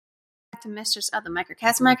back to Mistress of the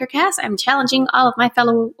Microcast. I'm challenging all of my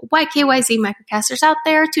fellow YKYZ microcasters out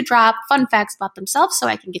there to drop fun facts about themselves so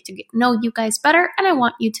I can get to know you guys better, and I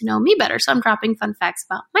want you to know me better, so I'm dropping fun facts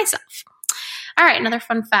about myself. All right, another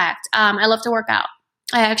fun fact. I love to work out.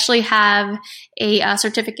 I actually have a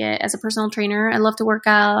certificate as a personal trainer. I love to work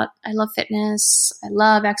out. I love fitness. I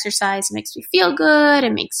love exercise. It makes me feel good.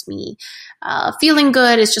 It makes me feeling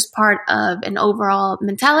good. It's just part of an overall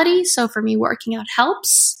mentality. So for me, working out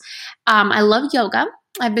helps. I love yoga.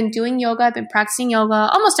 I've been doing yoga. I've been practicing yoga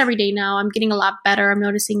almost every day now. I'm getting a lot better. I'm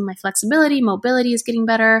noticing my flexibility, mobility is getting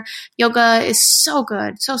better. Yoga is so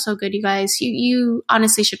good. So good, you guys. You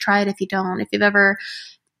honestly should try it if you don't. If you've ever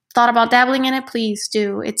thought about dabbling in it, please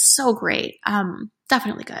do. It's so great.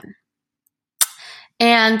 Definitely good.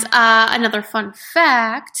 And another fun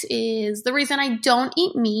fact is the reason I don't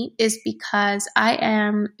eat meat is because I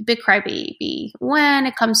am a big crybaby when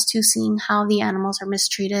it comes to seeing how the animals are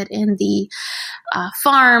mistreated in the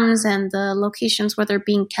farms and the locations where they're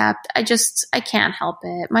being kept. I can't help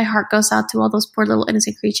it. My heart goes out to all those poor little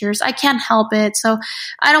innocent creatures. I can't help it. So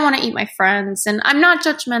I don't want to eat my friends. And I'm not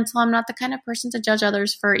judgmental. I'm not the kind of person to judge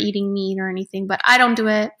others for eating meat or anything, but I don't do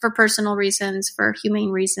it for personal reasons, for humane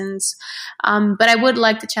reasons. But I would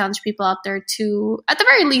like to challenge people out there to, at the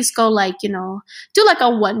very least, go do like a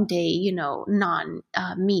 1 day,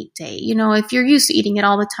 non-meat day. If you're used to eating it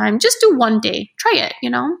all the time, just do 1 day. Try it,